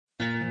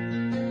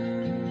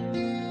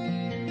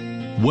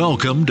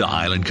Welcome to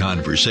Island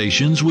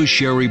Conversations with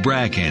Sherry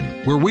Bracken,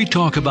 where we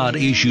talk about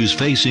issues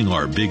facing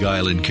our Big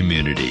Island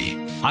community.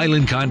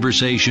 Island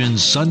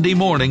Conversations, Sunday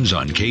mornings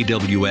on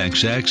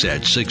KWXX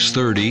at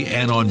 6:30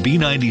 and on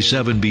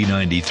B97,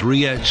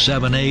 B93 at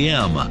 7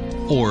 a.m.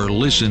 Or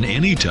listen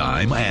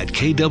anytime at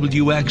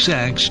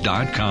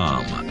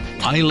KWXX.com.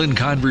 Island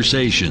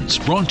Conversations,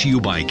 brought to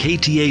you by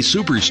KTA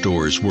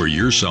Superstores, where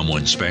you're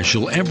someone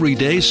special every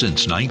day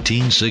since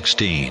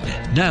 1916.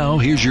 Now,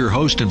 here's your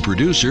host and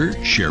producer,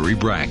 Sherry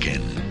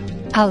Bracken.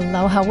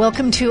 Aloha.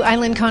 Welcome to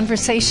Island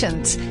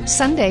Conversations.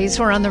 Sundays,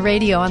 we're on the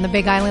radio on the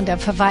Big Island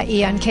of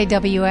Hawaii on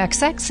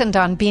KWXX and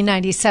on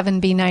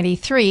B97,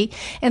 B93.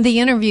 And the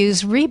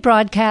interviews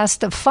rebroadcast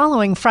the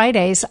following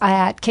Fridays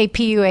at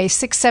KPUA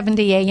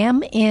 670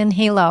 AM in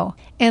Hilo.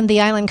 And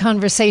the Island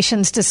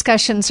Conversations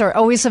discussions are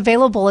always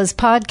available as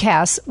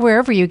podcasts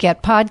wherever you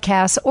get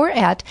podcasts or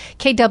at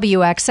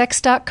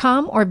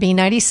KWXX.com or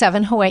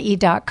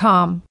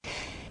B97Hawaii.com.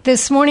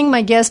 This morning,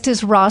 my guest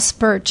is Ross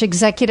Birch,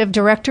 Executive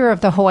Director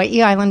of the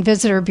Hawaii Island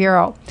Visitor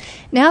Bureau.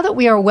 Now that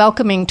we are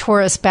welcoming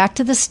tourists back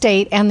to the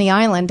state and the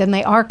island, and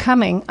they are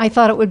coming, I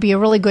thought it would be a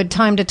really good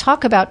time to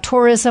talk about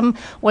tourism,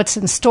 what's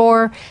in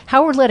store,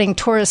 how we're letting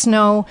tourists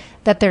know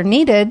that they're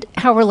needed,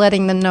 how we're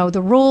letting them know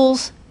the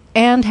rules,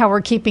 and how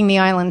we're keeping the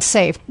island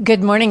safe.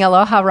 Good morning.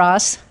 Aloha,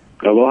 Ross.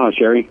 Aloha,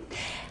 Sherry.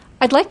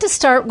 I'd like to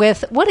start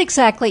with what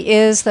exactly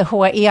is the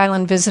Hawaii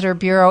Island Visitor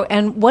Bureau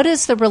and what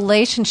is the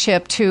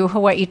relationship to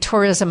Hawaii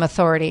Tourism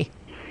Authority?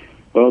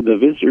 Well, the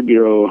Visitor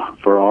Bureau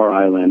for our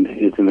island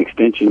is an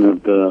extension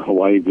of the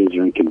Hawaii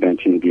Visitor and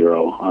Convention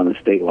Bureau on a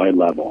statewide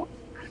level.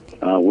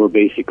 We're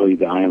basically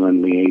the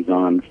island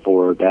liaison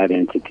for that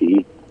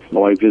entity.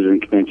 Hawaii Visitor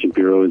and Convention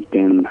Bureau has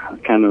been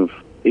kind of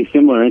a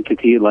similar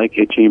entity like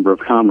a Chamber of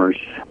Commerce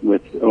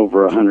with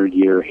over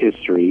 100-year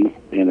history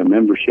and a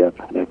membership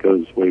that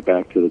goes way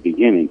back to the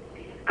beginning.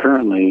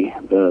 Currently,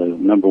 the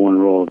number one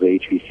role of the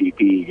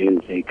HVCP is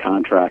a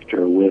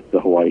contractor with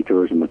the Hawaii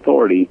Tourism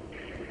Authority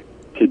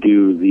to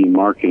do the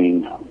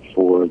marketing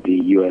for the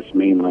U.S.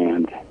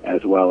 mainland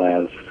as well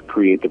as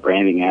create the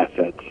branding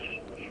assets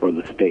for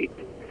the state.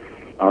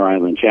 Our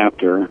island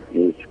chapter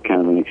is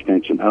kind of an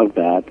extension of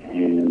that,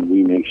 and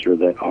we make sure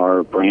that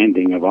our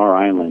branding of our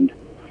island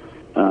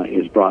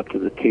is brought to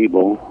the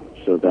table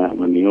so that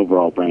when the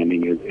overall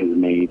branding is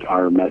made,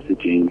 our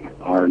messaging,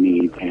 our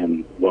needs,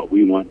 and what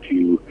we want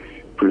to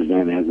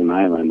present as an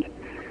island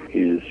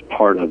is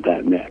part of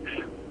that mix.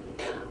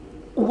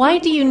 Why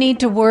do you need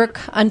to work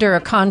under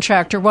a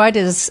contract, or why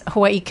does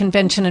Hawaii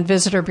Convention and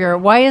Visitor Bureau,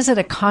 why is it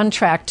a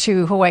contract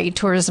to Hawaii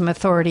Tourism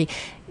Authority?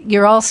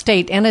 You're all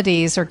state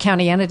entities or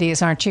county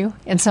entities, aren't you,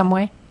 in some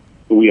way?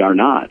 We are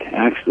not.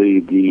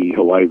 Actually, the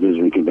Hawaii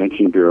Visitor and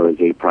Convention Bureau is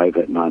a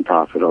private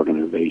nonprofit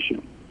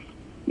organization,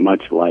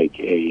 much like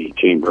a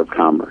Chamber of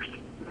Commerce,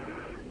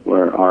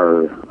 where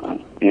our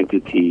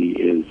entity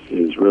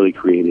is really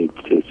created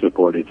to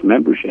support its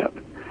membership.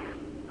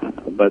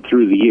 But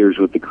through the years,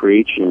 with the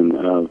creation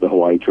of the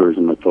Hawaii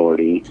Tourism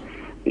Authority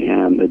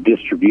and the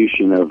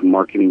distribution of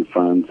marketing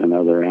funds and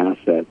other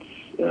assets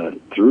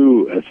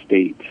through a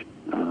state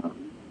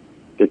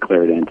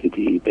declared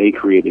entity, they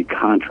created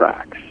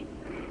contracts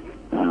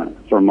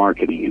for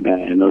marketing,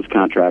 and those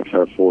contracts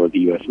are for the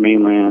U.S.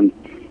 mainland,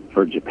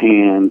 for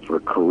Japan, for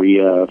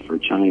Korea, for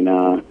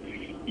China,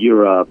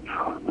 Europe,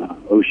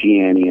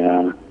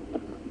 Oceania.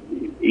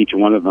 Each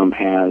one of them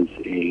has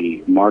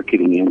a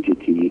marketing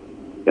entity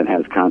that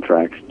has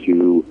contracts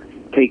to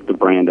take the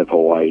brand of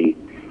Hawaii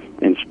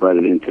and spread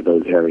it into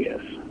those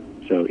areas.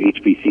 So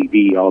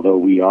HBCB, although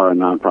we are a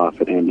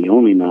nonprofit and the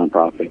only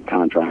nonprofit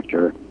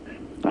contractor,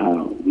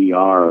 we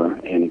are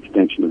an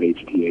extension of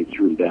HTA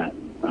through that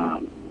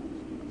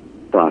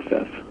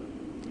process.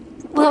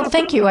 Well,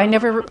 thank you. I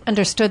never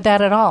understood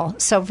that at all.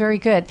 So very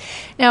good.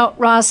 Now,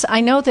 Ross,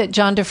 I know that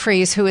John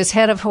DeFries, who is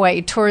head of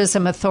Hawaii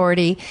Tourism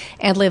Authority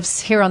and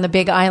lives here on the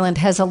Big Island,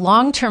 has a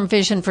long-term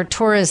vision for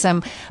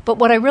tourism. But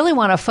what I really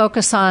want to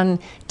focus on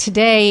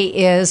today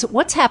is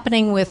what's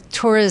happening with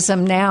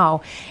tourism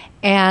now.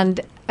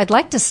 And I'd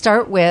like to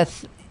start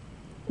with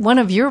one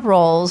of your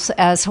roles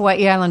as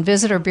Hawaii Island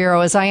Visitor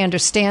Bureau, as I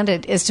understand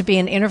it, is to be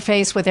an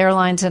interface with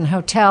airlines and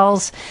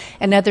hotels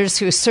and others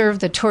who serve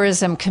the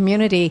tourism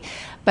community.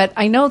 But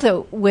I know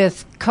that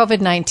with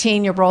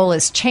COVID-19, your role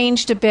has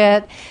changed a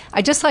bit.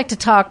 I'd just like to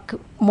talk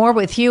more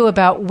with you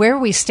about where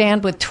we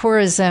stand with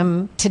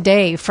tourism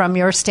today from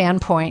your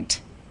standpoint.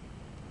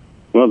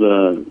 Well,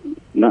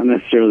 not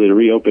necessarily the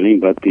reopening,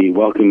 but the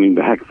welcoming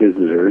back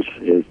visitors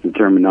is the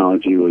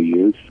terminology we'll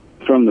use.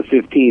 From the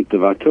 15th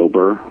of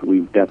October,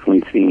 we've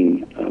definitely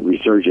seen a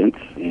resurgence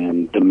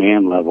in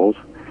demand levels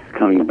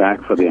coming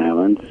back for the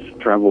islands,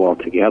 travel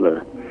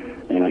altogether.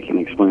 And I can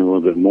explain a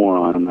little bit more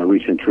on a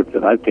recent trip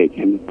that I've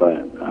taken,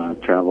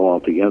 but travel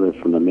altogether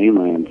from the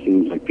mainland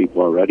seems like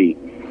people are ready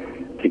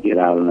to get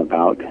out and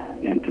about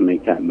and to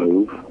make that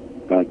move.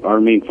 But our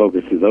main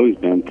focus has always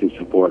been to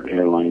support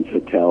airlines,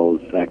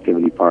 hotels,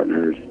 activity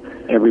partners,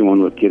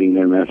 everyone with getting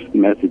their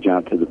message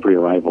out to the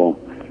pre-arrival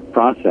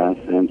process,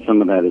 and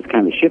some of that has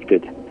kind of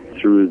shifted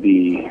through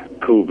the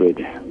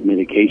COVID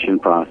mitigation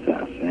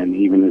process. And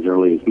even as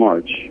early as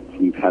March,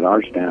 we've had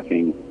our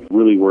staffing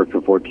really work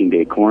a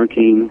 14-day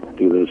quarantine,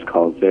 do those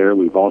calls there.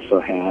 We've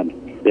also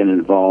been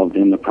involved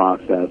in the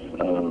process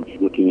of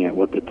looking at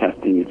what the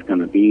testing is going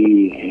to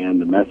be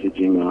and the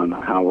messaging on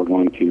how we're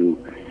going to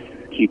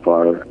keep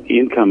our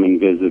incoming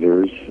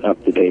visitors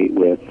up to date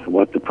with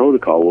what the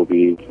protocol will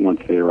be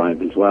once they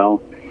arrive as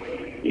well,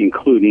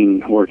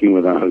 including working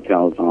with our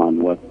hotels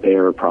on what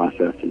their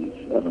processes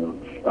of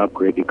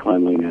upgraded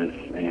cleanliness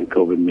and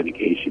COVID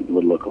mitigation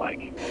would look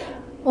like.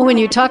 Well, when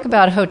you talk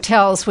about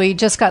hotels, we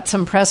just got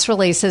some press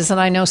releases, and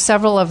I know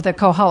several of the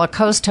Kohala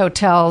Coast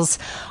hotels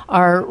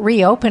are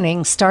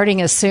reopening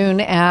starting as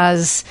soon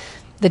as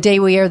the day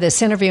we air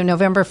this interview,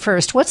 November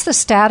 1st. What's the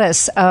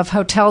status of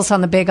hotels on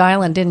the Big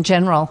Island in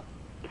general?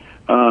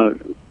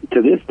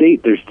 To this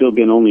date, there's still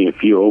been only a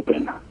few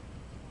open.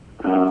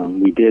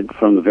 We did,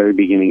 from the very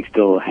beginning,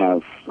 still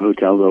have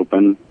hotels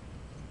open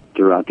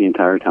throughout the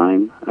entire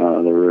time. There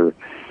were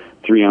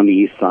 3 on the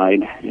east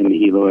side in the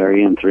Hilo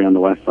area and 3 on the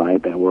west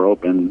side that were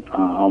open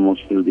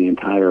almost through the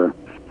entire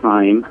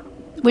time.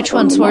 Which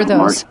ones were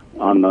those?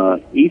 On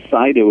the east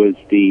side, it was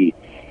the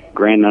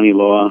Grand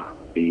Naniloa,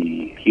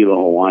 the Hilo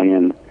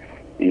Hawaiian,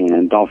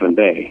 and Dolphin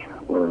Bay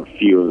were a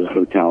few of the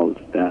hotels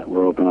that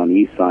were open on the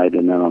east side.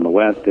 And then on the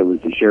west, it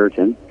was the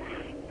Sheraton,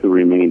 who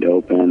remained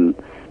open,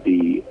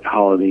 the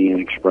Holiday Inn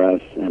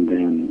Express, and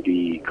then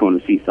the Kona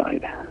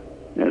Seaside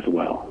as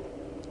well.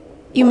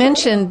 You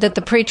mentioned that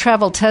the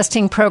pre-travel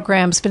testing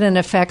program's been in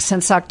effect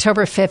since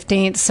October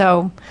 15th,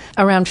 so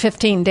around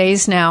 15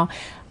 days now.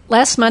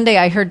 Last Monday,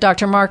 I heard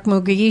Dr. Mark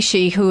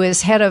Mugiishi, who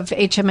is head of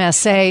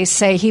HMSA,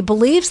 say he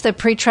believes that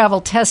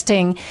pre-travel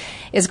testing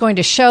is going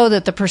to show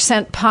that the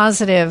percent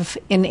positive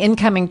in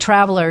incoming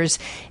travelers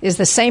is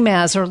the same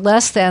as or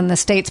less than the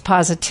state's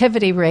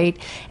positivity rate.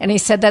 And he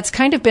said that's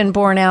kind of been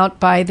borne out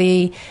by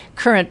the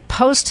current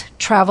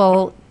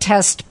post-travel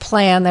test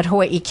plan that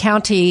Hawaii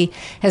County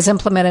has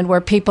implemented, where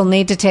people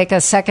need to take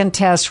a second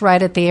test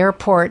right at the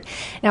airport.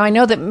 Now, I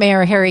know that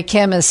Mayor Harry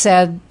Kim has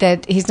said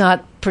that he's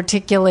not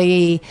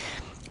particularly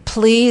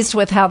pleased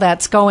with how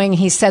that's going.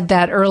 He said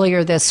that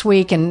earlier this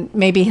week, and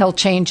maybe he'll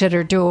change it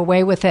or do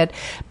away with it.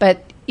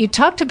 But you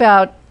talked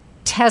about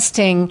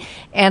testing,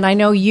 and I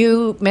know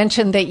you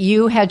mentioned that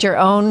you had your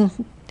own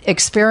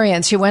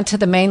experience. You went to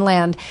the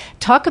mainland.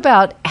 Talk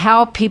about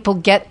how people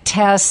get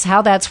tests,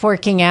 how that's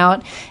working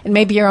out, and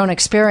maybe your own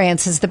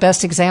experience is the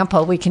best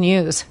example we can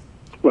use.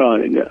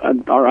 Well,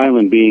 our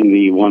island being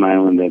the one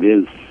island that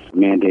is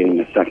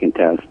mandating a second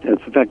test has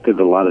affected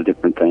a lot of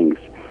different things,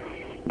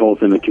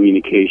 both in the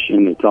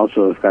communication. It's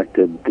also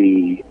affected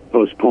the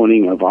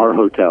postponing of our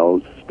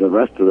hotels, the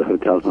rest of the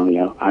hotels on the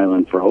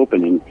island for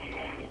opening,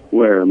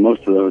 where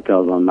most of the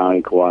hotels on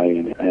Maui,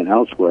 Kauai, and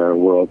elsewhere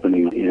were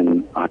opening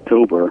in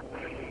October.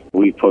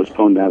 We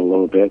postponed that a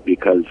little bit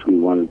because we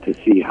wanted to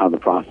see how the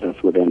process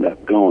would end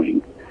up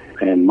going.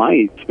 And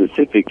my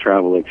specific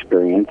travel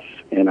experience,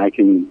 and I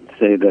can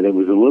say that it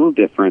was a little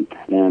different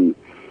than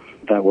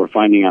that we're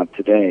finding out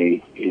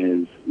today,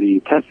 is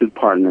the tested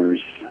partners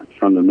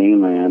from the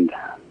mainland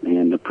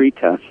and the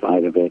pre-test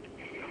side of it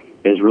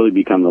has really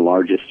become the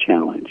largest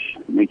challenge,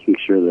 making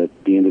sure that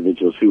the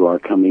individuals who are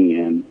coming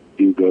in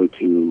do go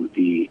to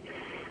the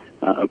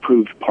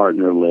approved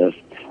partner list,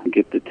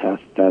 get the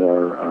tests that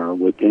are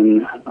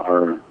within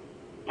our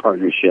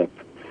partnership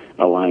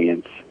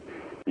alliance,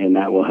 and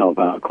that will help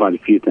out quite a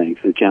few things.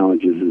 The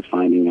challenges is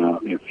finding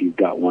out if you've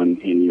got one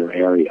in your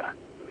area.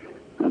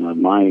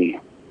 My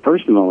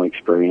personal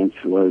experience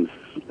was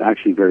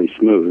actually very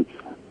smooth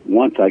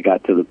once I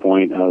got to the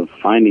point of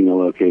finding a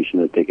location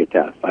to take a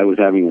test. I was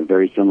having a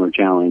very similar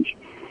challenge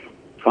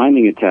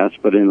finding a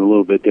test, but in a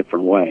little bit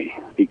different way.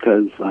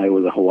 Because I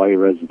was a Hawaii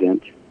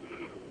resident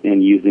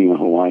and using a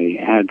Hawaii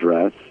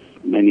address,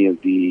 many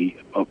of the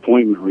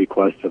appointment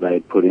requests that I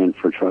had put in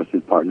for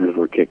trusted partners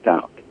were kicked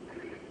out.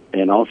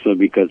 And also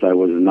because I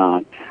was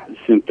not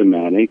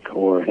symptomatic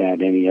or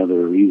had any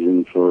other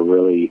reason for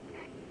really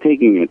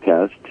taking a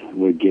test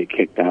would get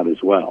kicked out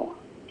as well.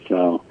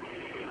 So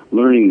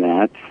learning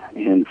that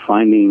and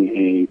finding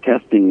a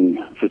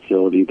testing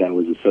facility that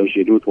was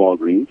associated with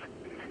Walgreens.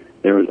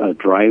 There was a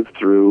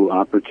drive-through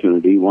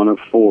opportunity, one of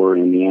 4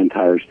 in the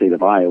entire state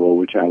of Iowa,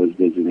 which I was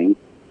visiting.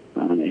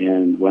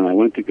 And when I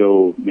went to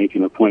go make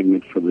an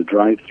appointment for the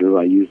drive-through,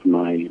 I used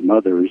my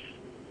mother's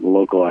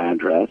local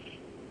address.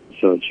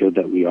 So it showed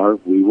that we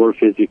were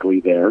physically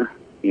there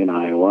in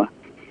Iowa.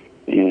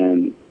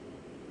 And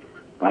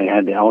I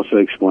had to also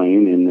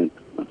explain in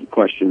the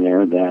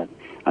questionnaire that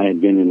I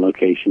had been in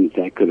locations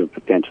that could have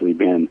potentially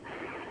been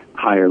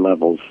higher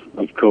levels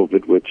of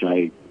COVID, which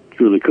I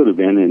truly could have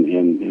been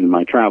in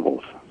my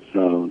travels.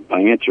 So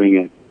by answering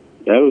it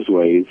those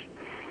ways,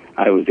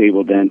 I was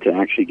able then to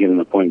actually get an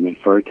appointment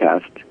for a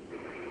test.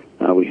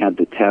 We had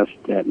the test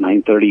at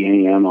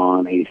 9:30 a.m.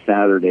 on a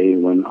Saturday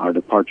when our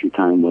departure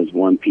time was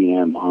 1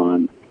 p.m.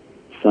 on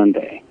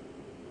Sunday.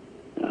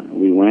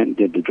 We went and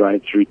did the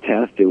drive-through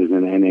test. It was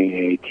an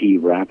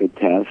NAAT rapid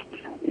test,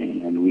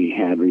 and we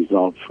had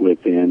results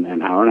within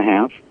an hour and a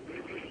half,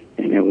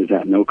 and it was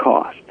at no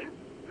cost.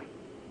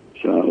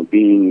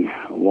 being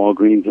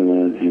Walgreens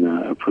and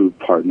an approved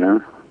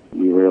partner,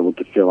 we were able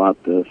to fill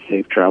out the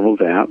Safe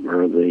Travels app,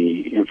 or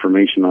the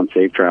information on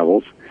Safe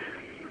Travels,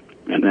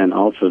 and then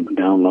also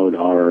download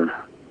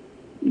our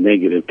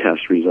negative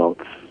test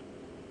results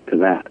to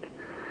that,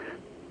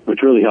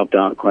 which really helped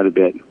out quite a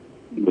bit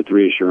with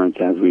reassurance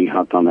as we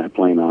hopped on that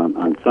plane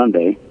on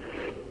Sunday.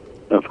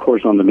 Of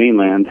course, on the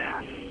mainland,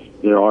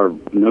 there are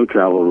no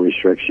travel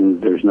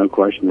restrictions. There's no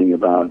questioning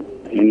about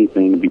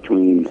anything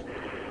between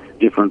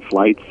different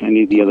flights.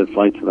 Any of the other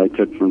flights that I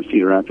took from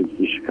Cedar Rapids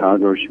to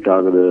Chicago, or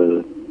Chicago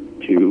to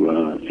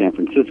San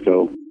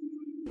Francisco,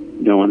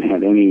 no one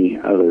had any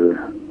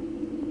other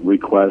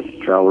requests,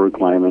 travel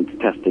requirements,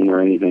 testing, or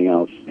anything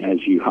else as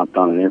you hopped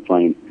on an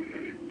airplane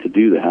to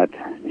do that.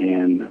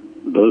 And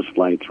those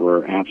flights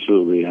were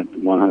absolutely at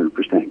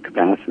 100%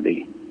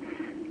 capacity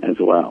as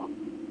well.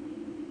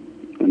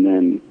 And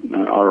then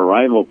our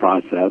arrival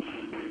process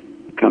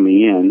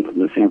coming in,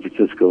 the San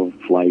Francisco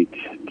flight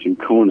to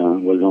Kona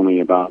was only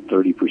about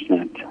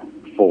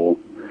 30% full.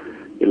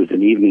 It was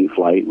an evening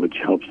flight, which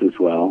helps as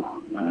well.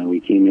 We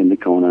came into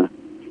Kona.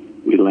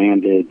 We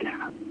landed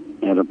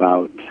at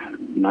about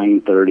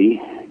 9:30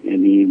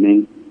 in the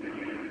evening.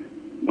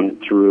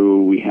 Went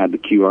through, we had the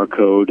QR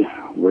code.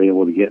 Were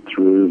able to get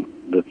through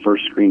the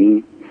first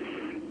screening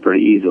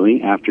pretty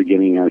easily after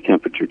getting our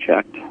temperature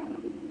checked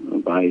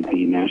by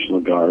the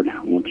National Guard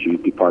once you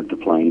depart the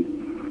plane.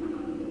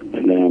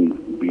 And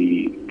then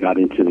we got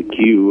into the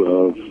queue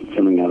of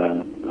filling out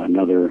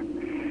another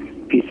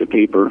piece of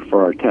paper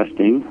for our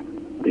testing.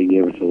 They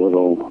gave us a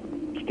little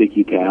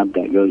sticky tab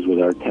that goes with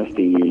our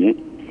testing unit,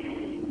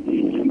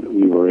 and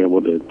we were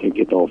able to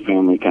get the whole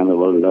family kind of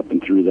loaded up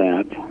and through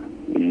that.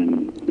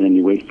 And then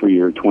you wait for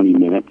your 20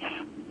 minutes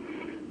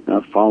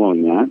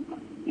following that.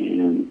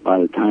 And by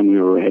the time we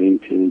were heading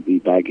to the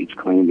baggage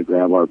claim to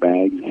grab our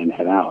bags and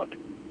head out,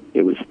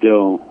 it was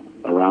still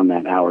around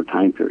that hour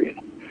time period.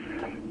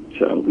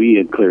 So we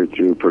had cleared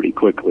through pretty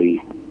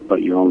quickly,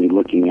 but you're only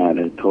looking at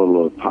a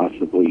total of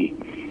possibly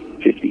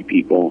 50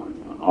 people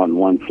on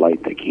one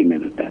flight that came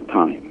in at that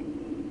time.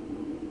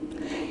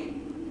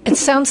 It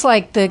sounds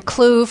like the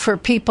clue for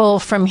people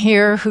from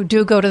here who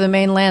do go to the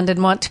mainland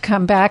and want to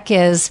come back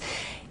is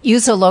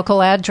use a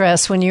local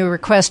address when you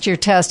request your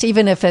test,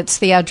 even if it's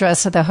the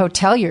address of the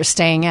hotel you're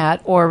staying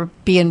at or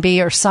B&B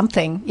or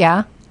something,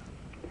 yeah?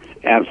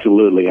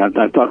 Absolutely. I've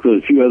talked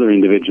with a few other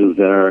individuals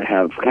that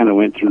have kind of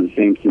went through the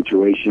same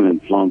situation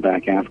and flown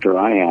back after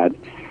I had,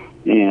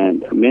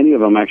 and many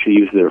of them actually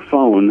use their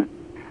phone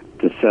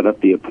to set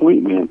up the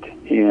appointment,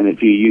 and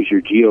if you use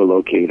your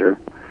geolocator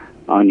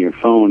on your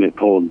phone, it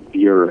pulled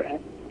your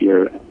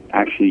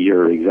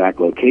exact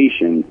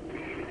location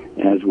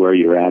as where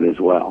you're at as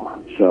well.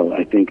 So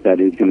I think that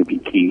is going to be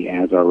key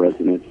as our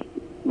residents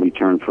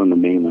return from the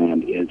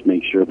mainland, is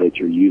make sure that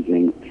you're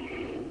using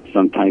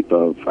some type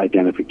of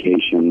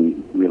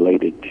identification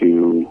related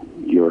to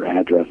your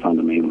address on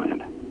the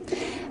mainland.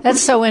 That's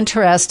so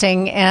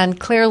interesting, and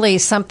clearly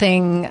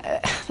something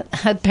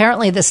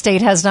apparently the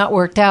state has not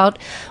worked out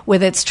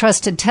with its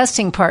trusted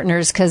testing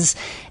partners, because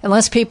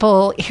unless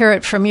people hear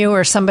it from you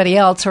or somebody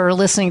else or are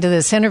listening to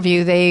this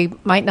interview, they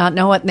might not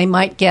know it, and they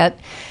might get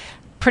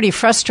pretty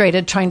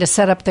frustrated trying to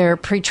set up their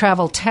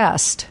pre-travel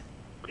test.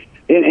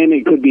 And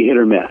it could be hit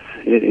or miss.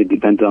 It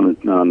depends on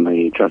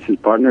the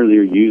trusted partner that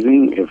you're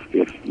using,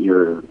 if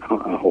your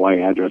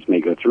Hawaii address may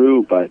go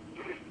through. But,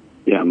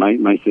 yeah,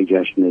 my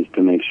suggestion is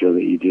to make sure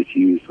that you just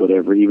use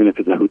whatever, even if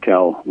it's a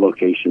hotel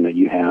location that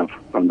you have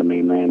from the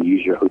mainland,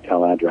 use your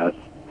hotel address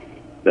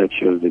that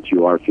shows that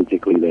you are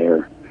physically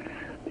there.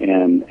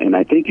 And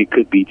I think it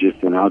could be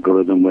just an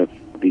algorithm with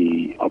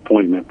the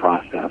appointment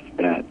process,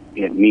 that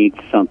it needs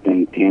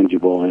something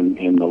tangible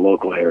in the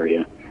local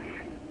area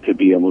to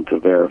be able to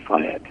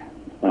verify it.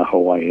 A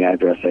Hawaii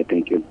address, I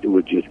think it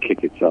would just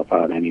kick itself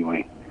out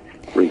anyway,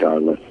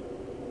 regardless.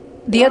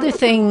 The other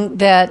thing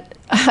that,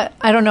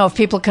 I don't know if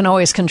people can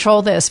always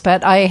control this,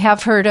 but I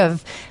have heard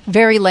of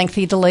very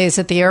lengthy delays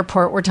at the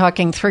airport. We're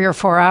talking 3 or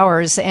 4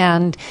 hours.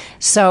 And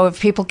so if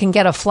people can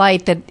get a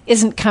flight that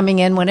isn't coming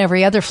in when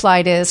every other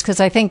flight is, because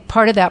I think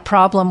part of that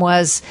problem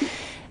was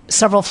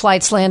several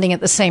flights landing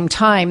at the same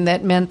time,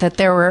 that meant that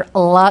there were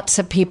lots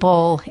of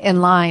people in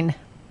line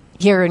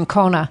here in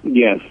Kona.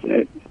 Yes.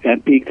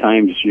 At peak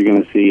times, you're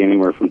going to see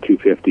anywhere from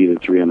 250 to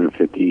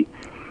 350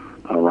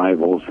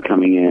 arrivals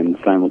coming in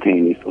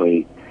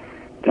simultaneously.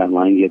 That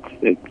line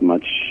gets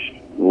much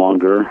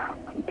longer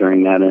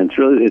during that, and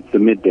it's the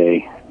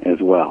midday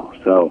as well.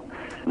 So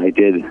I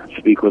did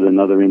speak with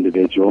another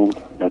individual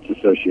that's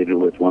associated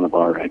with one of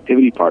our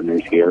activity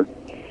partners here.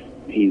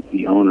 He's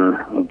the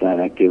owner of that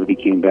activity,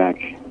 came back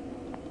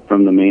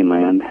from the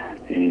mainland,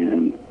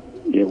 and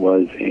it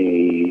was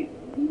a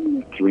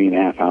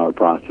 3.5-hour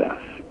process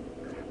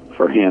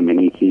for him, and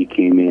he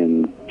came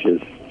in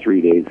just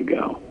 3 days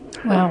ago.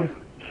 Wow.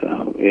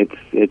 So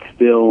it's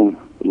still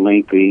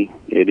lengthy.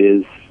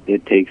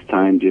 It takes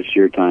time, just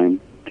your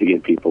time, to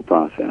get people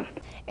processed.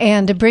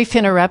 And a brief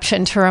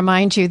interruption to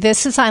remind you,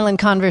 this is Island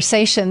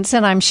Conversations,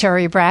 and I'm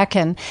Sherry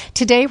Bracken.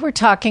 Today we're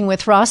talking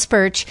with Ross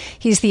Birch.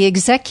 He's the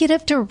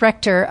Executive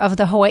Director of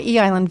the Hawaii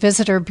Island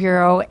Visitor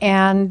Bureau,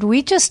 and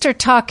we just are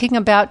talking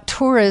about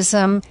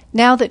tourism.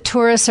 Now that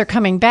tourists are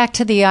coming back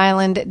to the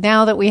island,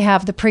 now that we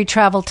have the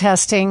pre-travel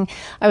testing,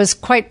 I was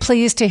quite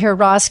pleased to hear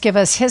Ross give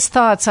us his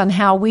thoughts on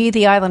how we,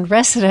 the island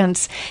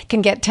residents,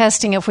 can get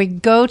testing if we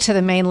go to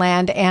the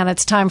mainland and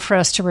it's time for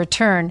us to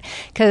return,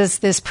 because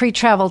this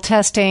pre-travel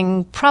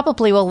testing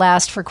probably will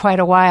last for quite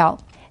a while.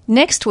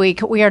 Next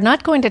week, we are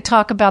not going to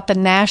talk about the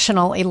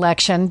national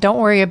election. Don't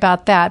worry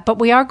about that. But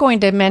we are going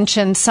to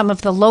mention some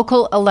of the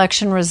local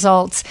election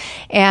results.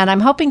 And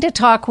I'm hoping to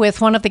talk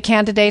with one of the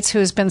candidates who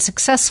has been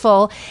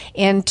successful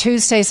in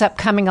Tuesday's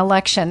upcoming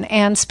election.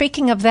 And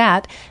speaking of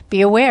that,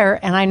 be aware,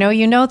 and I know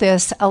you know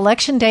this,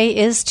 Election Day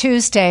is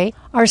Tuesday.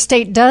 Our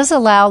state does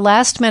allow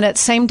last-minute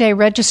same-day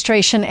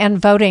registration and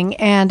voting,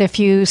 and if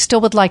you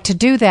still would like to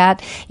do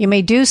that, you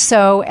may do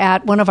so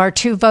at one of our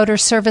 2 voter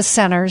service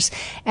centers,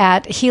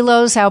 at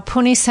Hilo's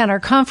Aupuni Center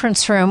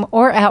Conference Room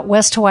or at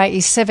West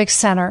Hawaii Civic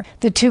Center.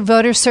 The 2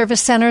 voter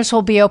service centers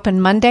will be open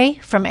Monday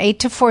from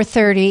 8 to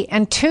 4:30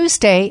 and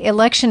Tuesday,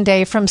 Election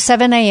Day, from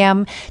 7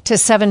 a.m. to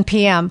 7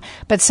 p.m.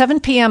 But 7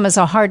 p.m. is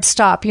a hard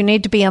stop. You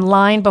need to be in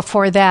line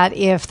before that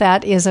if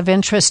that is of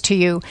interest to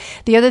you.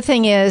 The other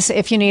thing is,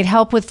 if you need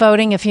help with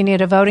voting, if you need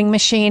a voting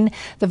machine,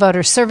 the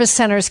voter service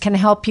centers can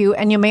help you,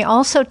 and you may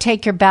also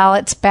take your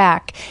ballots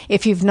back.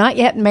 If you've not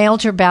yet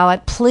mailed your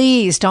ballot,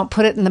 please don't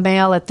put it in the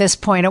mail at this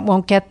point. It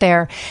won't get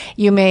there.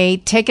 You may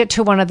take it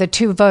to one of the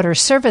 2 voter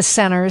service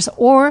centers,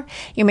 or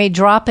you may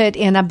drop it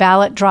in a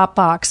ballot drop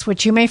box,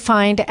 which you may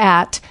find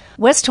at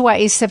West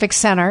Hawaii Civic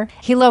Center,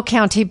 Hilo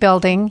County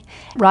Building,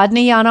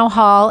 Rodney Yano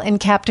Hall in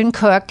Captain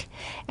Cook,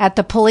 at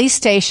the police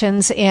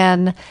stations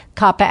in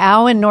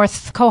Kapa'au and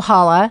North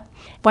Kohala,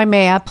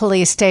 Waimea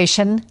Police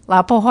Station,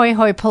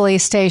 Lapahoihoi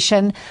Police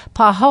Station,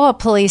 Pahoa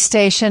Police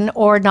Station,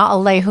 or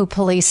Na'alehu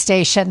Police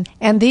Station.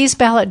 And these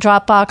ballot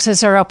drop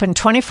boxes are open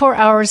 24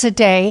 hours a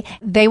day.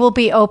 They will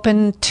be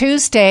open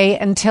Tuesday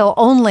until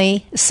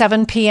only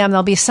 7 p.m.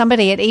 There'll be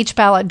somebody at each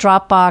ballot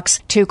drop box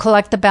to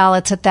collect the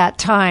ballots at that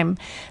time.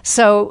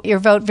 So your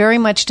vote very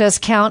much does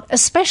count,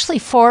 especially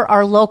for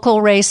our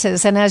local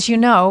races. And as you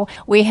know,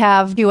 we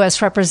have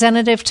U.S.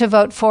 Representative to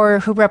vote for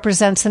who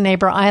represents the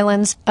neighbor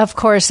islands. Of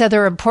course,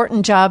 other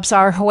important jobs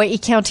are Hawaii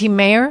County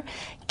Mayor,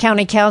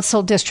 County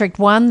Council District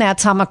 1,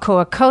 that's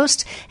Hamakua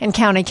Coast, and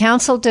County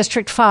Council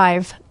District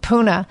 5,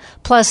 Puna,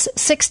 plus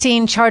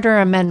 16 charter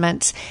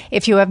amendments.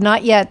 If you have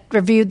not yet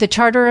reviewed the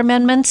charter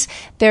amendments,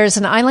 there's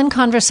an Island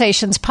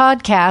Conversations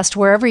podcast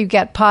wherever you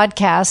get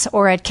podcasts,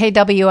 or at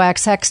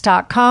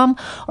kwxx.com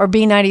or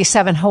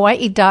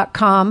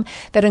b97hawaii.com,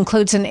 that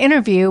includes an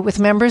interview with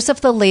members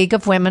of the League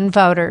of Women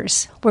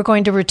Voters. We're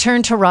going to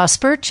return to Ross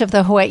Birch of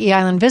the Hawaii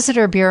Island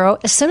Visitor Bureau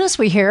as soon as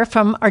we hear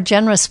from our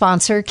generous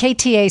sponsor,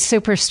 KTA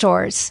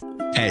Superstores.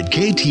 At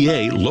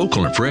KTA,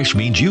 local and fresh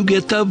means you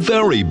get the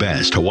very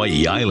best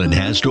Hawaii Island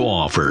has to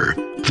offer.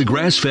 The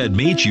grass-fed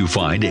meats you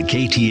find at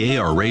KTA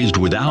are raised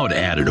without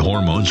added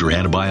hormones or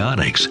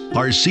antibiotics.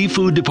 Our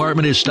seafood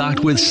department is stocked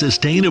with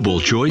sustainable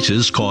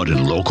choices caught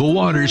in local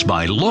waters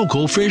by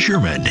local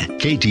fishermen.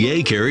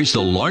 KTA carries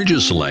the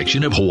largest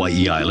selection of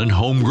Hawaii Island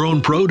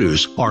homegrown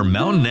produce. Our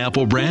Mountain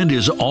Apple brand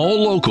is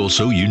all local,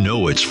 so you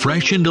know it's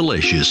fresh and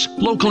delicious.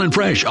 Local and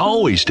fresh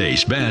always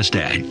tastes best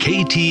at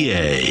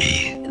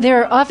KTA.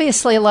 There are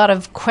obviously a lot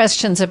of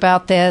questions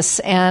about this,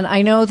 and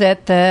I know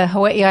that the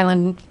Hawaii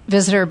Island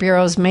Visitor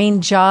Bureau's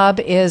main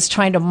job is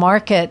trying to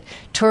market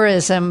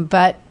tourism,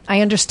 but I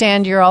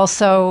understand you're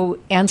also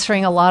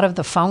answering a lot of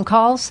the phone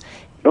calls.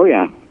 Oh,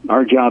 yeah.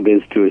 Our job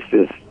is to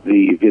assist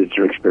the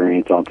visitor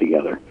experience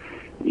altogether.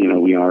 You know,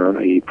 we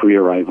are a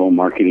pre-arrival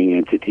marketing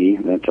entity.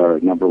 That's our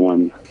number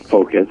one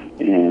focus,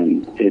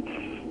 and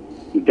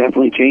it's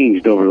definitely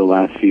changed over the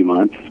last few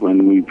months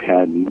when we've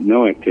had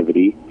no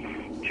activity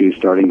to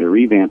starting to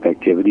revamp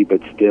activity, but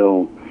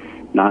still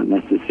not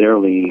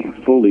necessarily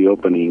fully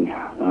opening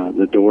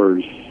the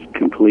doors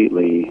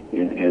completely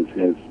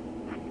has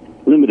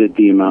limited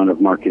the amount of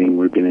marketing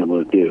we've been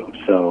able to do.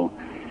 So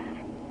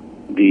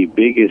the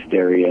biggest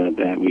area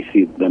that we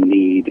see the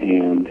need,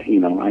 and, you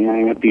know, I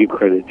have to give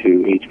credit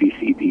to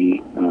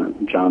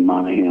HBCB, John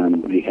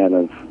Monahan, the head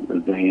of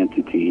the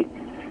entity,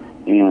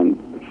 and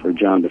for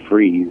John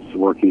DeFries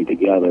working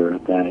together,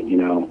 that, you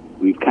know,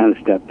 we've kind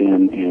of stepped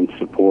in and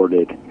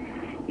supported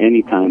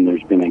anytime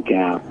there's been a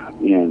gap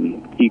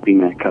in keeping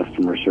that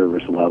customer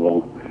service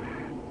level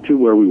to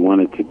where we want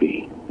it to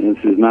be. This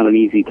is not an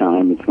easy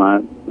time. It's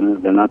not,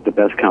 they're not the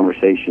best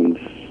conversations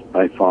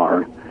by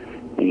far.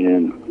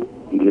 And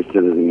just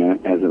as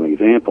an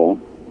example,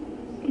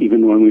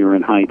 even when we were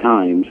in high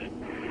times,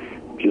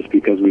 just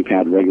because we've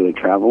had regular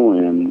travel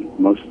and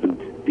most of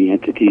the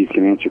entities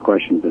can answer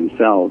questions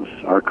themselves,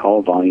 our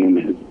call volume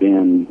has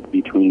been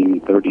between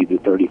 30 to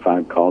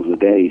 35 calls a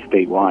day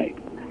statewide.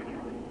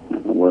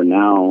 We're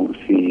now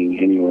seeing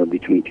anywhere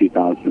between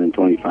 2,000 and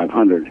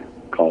 2,500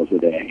 calls a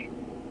day.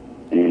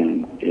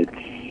 And it's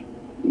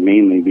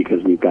mainly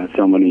because we've got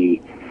so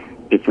many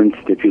different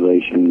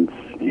stipulations,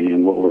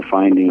 and what we're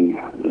finding,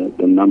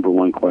 the number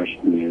one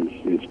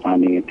question is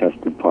finding a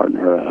tested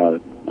partner, a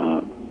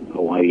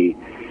Hawaii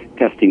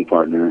testing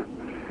partner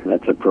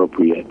that's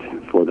appropriate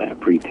for that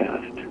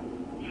pre-test.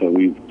 So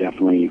we've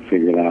definitely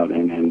figured out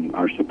and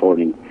are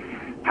supporting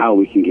how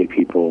we can get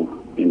people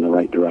in the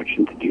right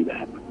direction to do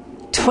that.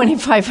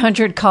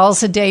 2,500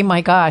 calls a day,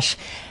 my gosh.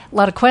 A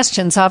lot of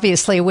questions,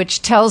 obviously,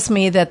 which tells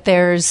me that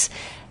there's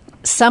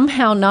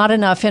somehow not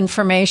enough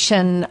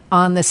information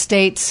on the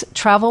state's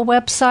travel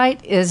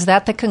website. Is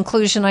that the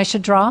conclusion I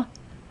should draw?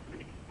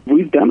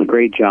 We've done a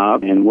great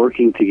job in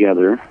working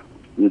together,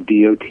 the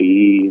DOT,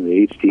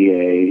 the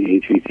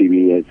HTA,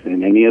 HVCB,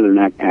 and any other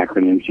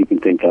acronyms you can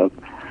think of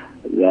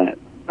that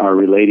are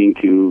relating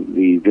to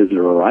the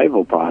visitor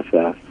arrival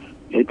process.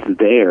 It's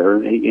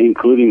there,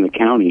 including the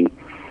county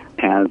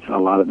has a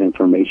lot of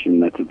information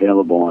that's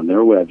available on their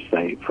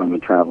website from a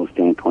travel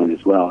standpoint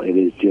as well. It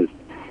is just,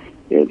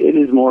 it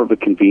is more of a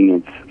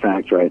convenience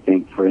factor, I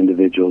think, for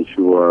individuals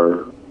who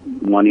are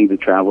wanting to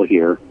travel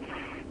here.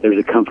 There's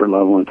a comfort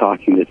level in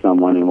talking to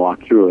someone and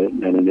walk through it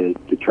than it is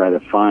to try to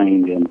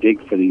find and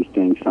dig for these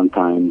things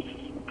sometimes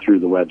through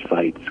the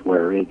websites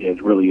where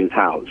it really is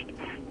housed.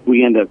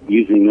 We end up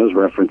using those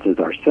references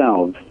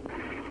ourselves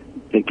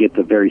to get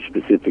the very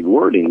specific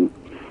wording,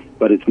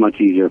 but it's much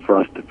easier for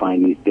us to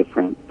find these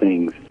different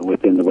things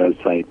within the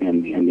website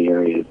and the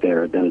areas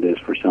there than it is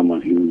for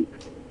someone who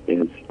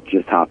is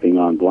just hopping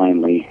on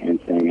blindly and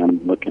saying,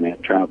 I'm looking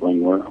at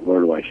traveling,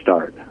 where do I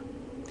start?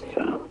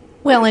 So.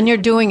 Well, and you're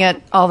doing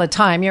it all the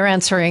time. You're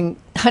answering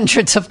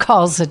hundreds of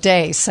calls a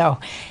day, so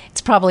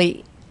it's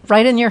probably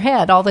right in your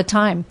head all the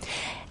time.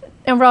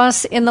 And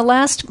Ross, in the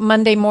last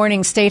Monday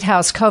morning State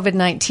House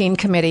COVID-19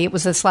 committee, it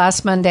was this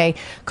last Monday,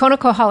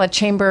 Konokohala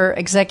Chamber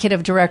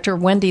Executive Director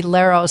Wendy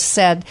Laros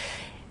said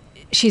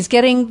she's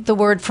getting the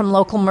word from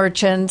local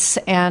merchants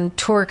and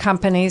tour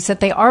companies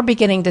that they are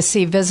beginning to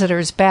see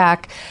visitors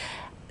back.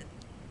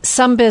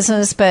 Some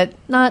business, but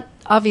not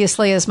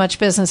obviously as much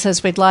business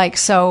as we'd like.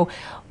 So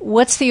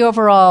what's the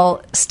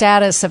overall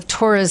status of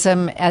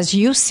tourism as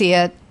you see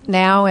it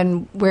now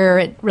and where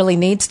it really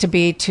needs to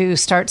be to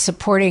start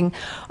supporting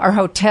our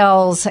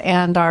hotels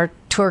and our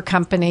tour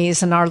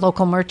companies and our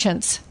local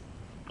merchants?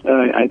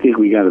 I think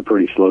we got a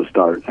pretty slow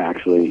start,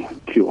 actually,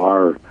 to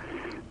our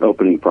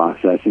opening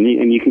process.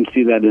 And you can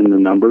see that in the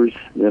numbers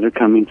that are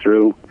coming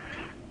through.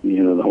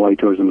 You know, the Hawaii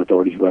Tourism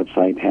Authority's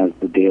website has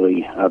the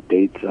daily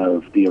updates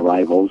of the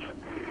arrivals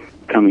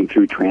coming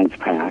through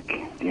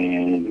Transpac,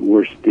 and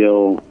we're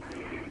still,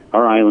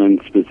 our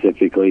island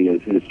specifically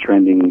is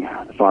trending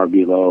far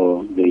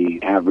below the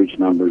average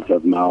numbers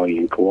of Maui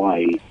and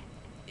Kauai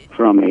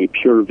from a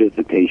pure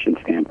visitation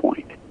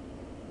standpoint.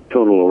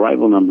 Total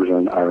arrival numbers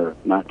are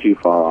not too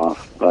far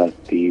off,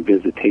 but the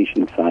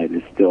visitation side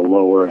is still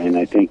lower, and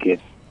I think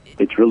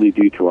it's really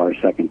due to our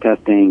second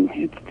testing.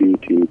 It's due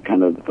to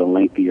kind of the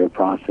lengthier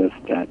process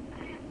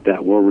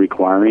that we're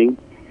requiring,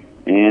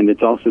 and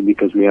it's also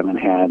because we haven't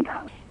had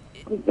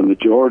the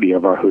majority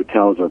of our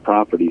hotels or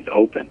properties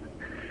open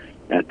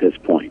at this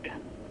point.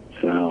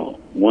 So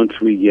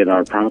once we get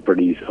our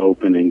properties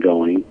open and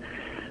going,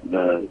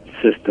 the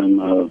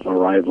system of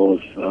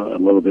arrivals a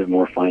little bit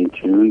more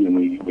fine-tuned,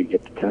 and we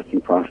get the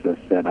testing process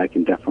set, I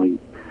can definitely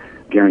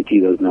guarantee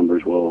those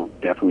numbers will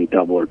definitely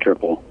double or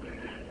triple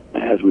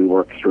as we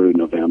work through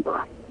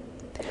November.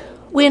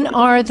 When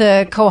are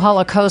the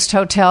Kohala Coast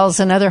hotels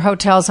and other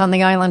hotels on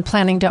the island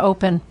planning to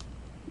open?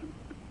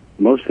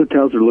 Most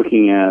hotels are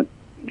looking at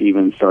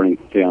even starting,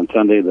 say, on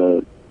Sunday,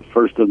 the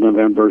 1st of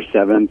November,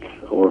 7th,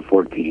 or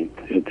 14th.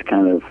 It's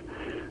kind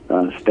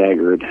of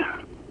staggered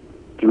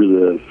through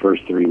the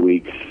first 3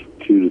 weeks,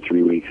 2 to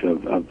 3 weeks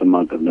of the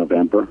month of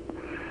November.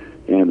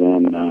 And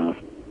then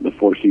the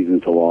Four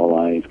Seasons of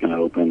Walleye is going to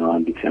open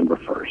on December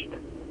 1st.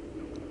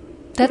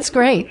 That's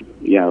great.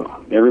 Yeah,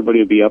 everybody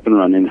will be up and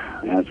running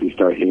as we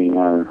start hitting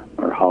our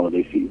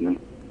holiday season.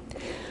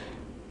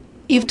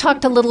 You've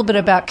talked a little bit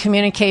about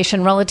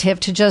communication relative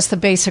to just the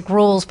basic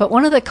rules, but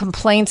one of the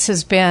complaints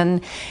has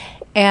been,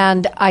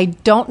 and I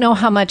don't know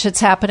how much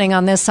it's happening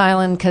on this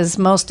island because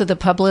most of the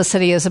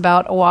publicity is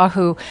about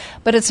Oahu,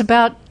 but it's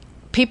about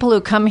people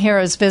who come here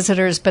as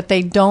visitors, but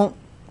they don't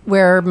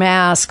wear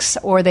masks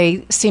or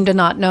they seem to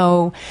not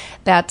know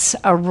that's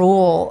a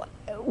rule.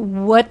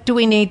 What do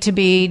we need to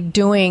be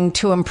doing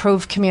to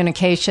improve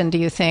communication, do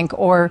you think?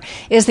 Or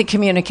is the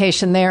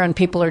communication there and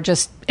people are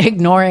just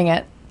ignoring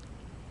it?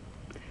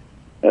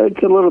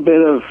 It's a little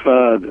bit of,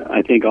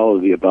 I think, all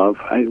of the above.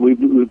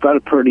 We've got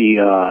a pretty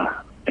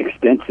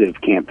extensive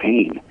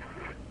campaign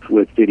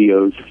with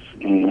videos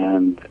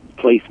and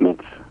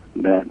placements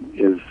that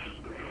is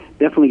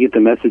definitely get the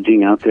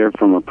messaging out there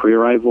from a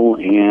pre-arrival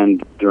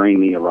and during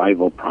the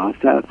arrival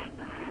process.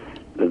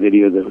 The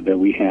video that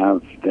we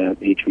have that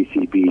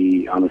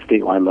HVCB on a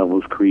statewide level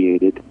has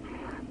created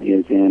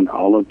is in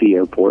all of the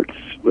airports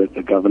with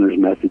the governor's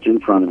message in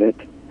front of it.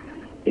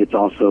 It's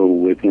also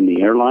within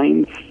the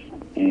airlines,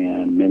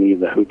 and many of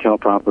the hotel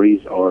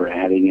properties are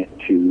adding it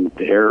to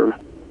their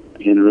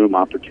in-room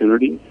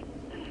opportunities.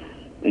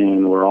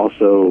 And we're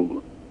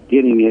also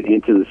getting it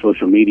into the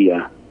social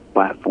media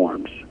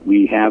platforms.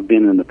 We have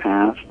been in the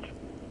past.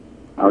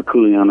 Our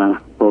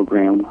Kuleana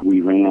program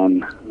we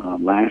ran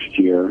last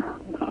year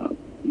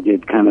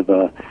did kind of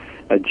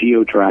a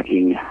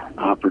geo-tracking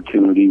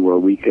opportunity where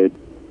we could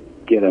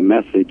get a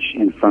message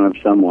in front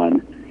of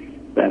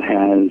someone that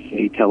has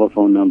a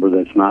telephone number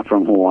that's not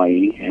from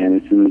Hawaii,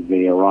 and as soon as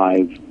they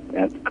arrive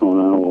at the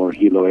Kona or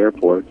Hilo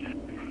airports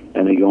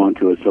and they go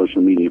onto a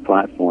social media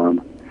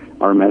platform,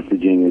 our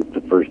messaging is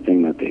the first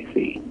thing that they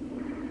see.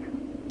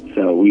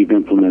 So we've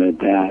implemented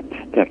that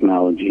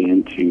technology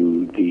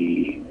into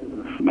the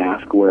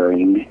mask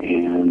wearing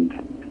and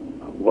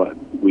what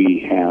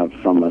we have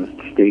from a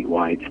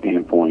statewide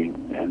standpoint,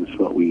 and it's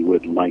what we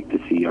would like to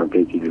see our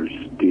visitors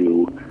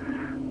do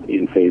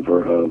in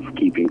favor of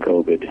keeping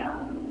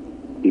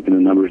the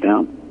numbers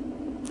down.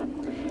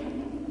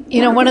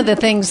 You know, one of the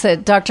things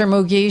that Dr.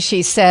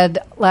 Mugishi said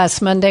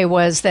last Monday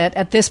was that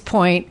at this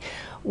point,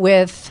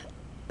 with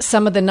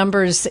some of the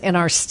numbers in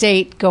our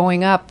state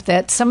going up,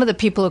 that some of the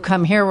people who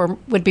come here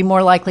would be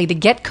more likely to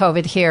get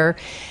COVID here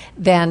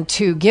than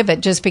to give it,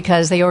 just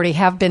because they already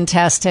have been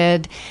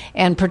tested,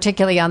 and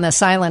particularly on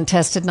this island,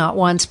 tested not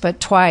once but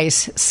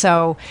twice.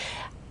 So,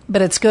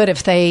 but it's good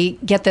if they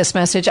get this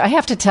message. I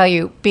have to tell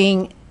you,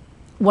 being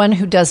one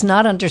who does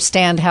not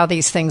understand how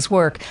these things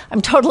work,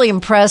 I'm totally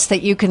impressed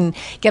that you can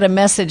get a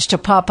message to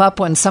pop up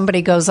when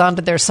somebody goes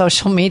onto their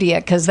social media,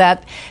 because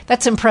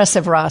that's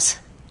impressive, Ross.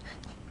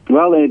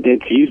 Well,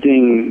 it's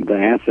using the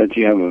assets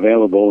you have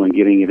available and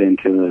getting it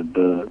into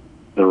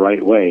the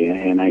right way.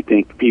 And I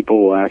think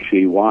people will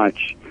actually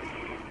watch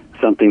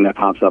something that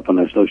pops up on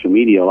their social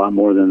media a lot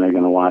more than they're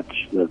going to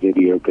watch the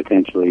video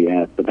potentially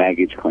at the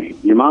baggage claim.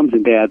 Your moms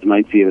and dads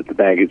might see it at the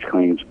baggage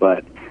claims,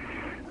 but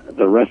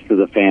the rest of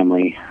the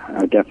family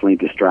are definitely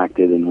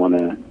distracted and want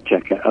to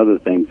check other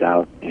things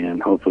out,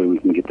 and hopefully we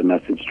can get the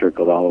message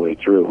trickled all the way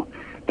through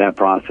that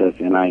process.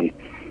 And I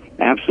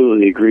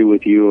absolutely agree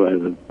with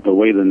you. The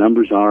way the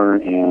numbers are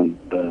and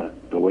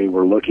the way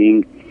we're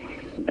looking,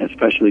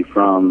 especially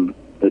from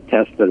the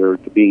tests that are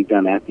being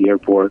done at the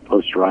airport,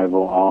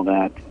 post-arrival, all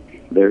that,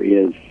 there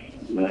is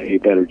a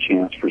better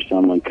chance for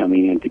someone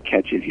coming in to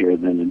catch it here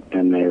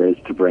than there is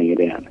to bring it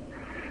in.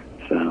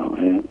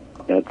 So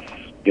that's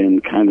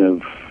been kind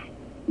of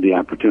the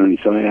opportunity.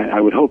 So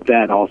I would hope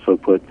that also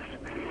puts,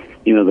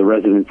 the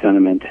resident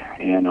sentiment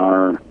and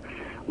our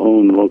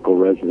own local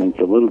residents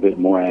a little bit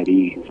more at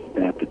ease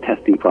that the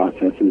testing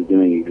process is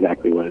doing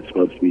exactly what it's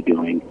supposed to be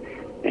doing.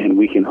 And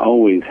we can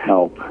always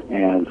help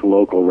as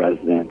local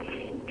residents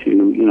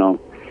to,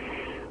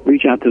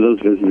 reach out to those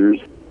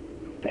visitors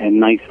and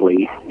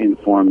nicely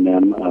inform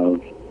them of,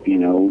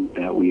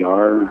 that we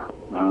are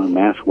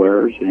mask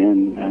wearers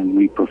and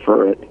we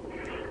prefer it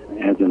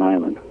as an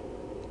island.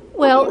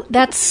 Well,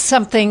 that's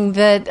something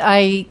that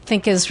I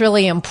think is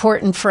really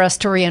important for us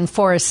to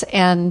reinforce.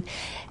 And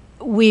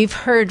we've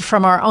heard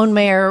from our own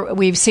mayor,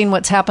 we've seen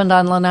what's happened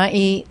on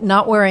Lanai.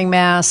 Not wearing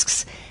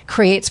masks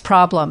creates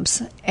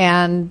problems.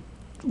 And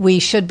we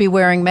should be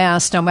wearing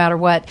masks no matter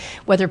what,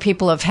 whether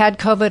people have had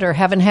COVID or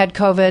haven't had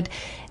COVID.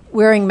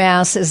 Wearing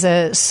masks is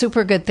a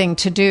super good thing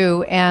to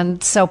do.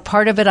 And so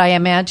part of it, I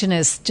imagine,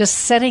 is just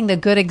setting the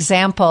good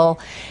example.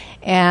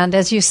 And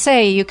as you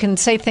say, you can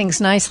say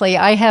things nicely.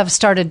 I have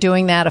started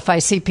doing that if I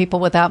see people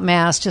without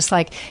masks, just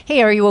like,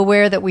 hey, are you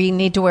aware that we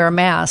need to wear a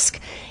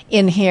mask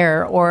in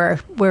here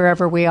or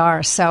wherever we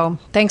are? So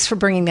thanks for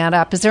bringing that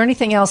up. Is there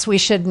anything else we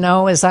should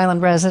know as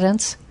island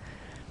residents?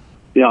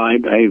 Yeah,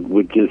 I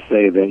would just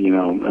say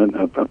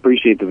that, I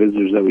appreciate the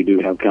visitors that we do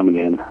have coming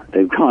in.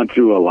 They've gone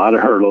through a lot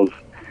of hurdles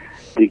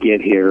to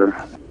get here,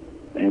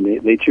 and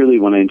they truly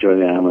want to enjoy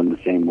the island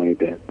the same way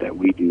that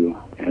we do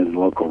as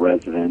local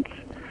residents.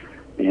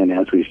 And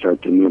as we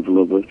start to move a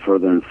little bit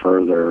further and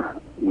further,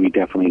 we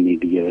definitely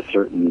need to get a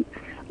certain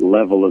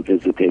level of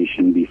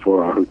visitation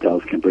before our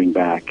hotels can bring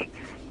back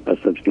a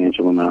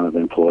substantial amount of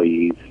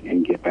employees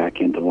and get back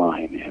into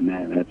line. And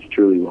that's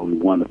truly what we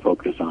want to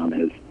focus on,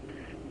 is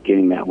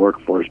getting that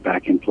workforce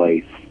back in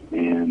place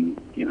and,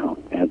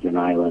 as an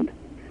island,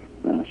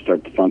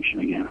 start to function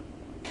again.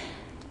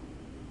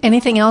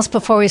 Anything else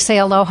before we say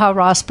aloha,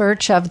 Ross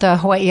Birch of the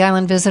Hawaii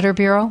Island Visitor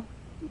Bureau?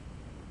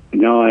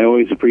 No, I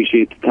always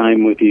appreciate the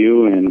time with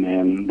you,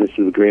 and this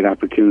is a great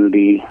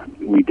opportunity.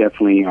 We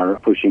definitely are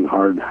pushing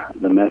hard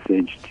the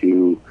message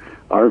to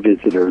our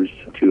visitors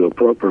to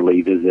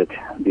appropriately visit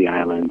the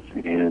islands,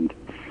 and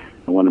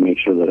I want to make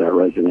sure that our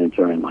residents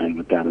are in line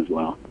with that as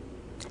well.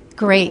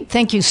 Great.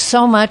 Thank you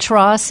so much,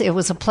 Ross. It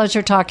was a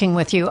pleasure talking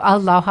with you.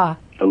 Aloha.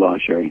 Aloha,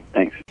 Sherry.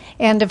 Thanks.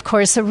 And, of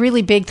course, a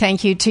really big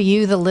thank you to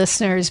you, the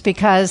listeners,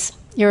 because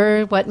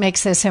you're what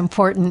makes this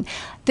important.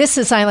 This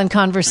is Island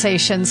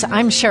Conversations.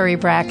 I'm Sherry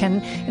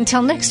Bracken.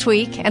 Until next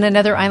week and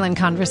another Island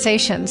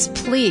Conversations,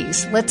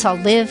 please, let's all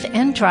live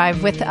and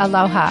drive with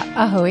aloha.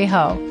 Ahui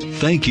ho.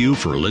 Thank you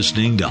for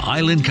listening to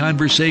Island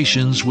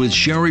Conversations with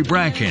Sherry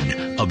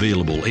Bracken.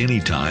 Available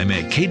anytime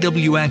at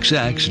kwxx.com.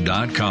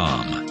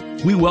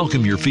 We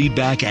welcome your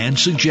feedback and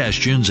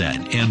suggestions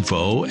at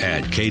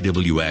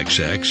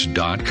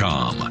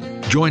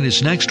info@kwxx.com. Join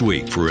us next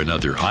week for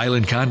another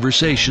Island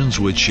Conversations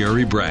with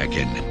Sherry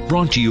Bracken,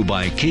 brought to you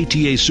by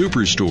KTA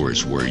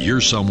Superstores, where you're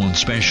someone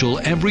special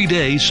every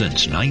day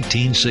since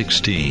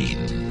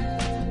 1916.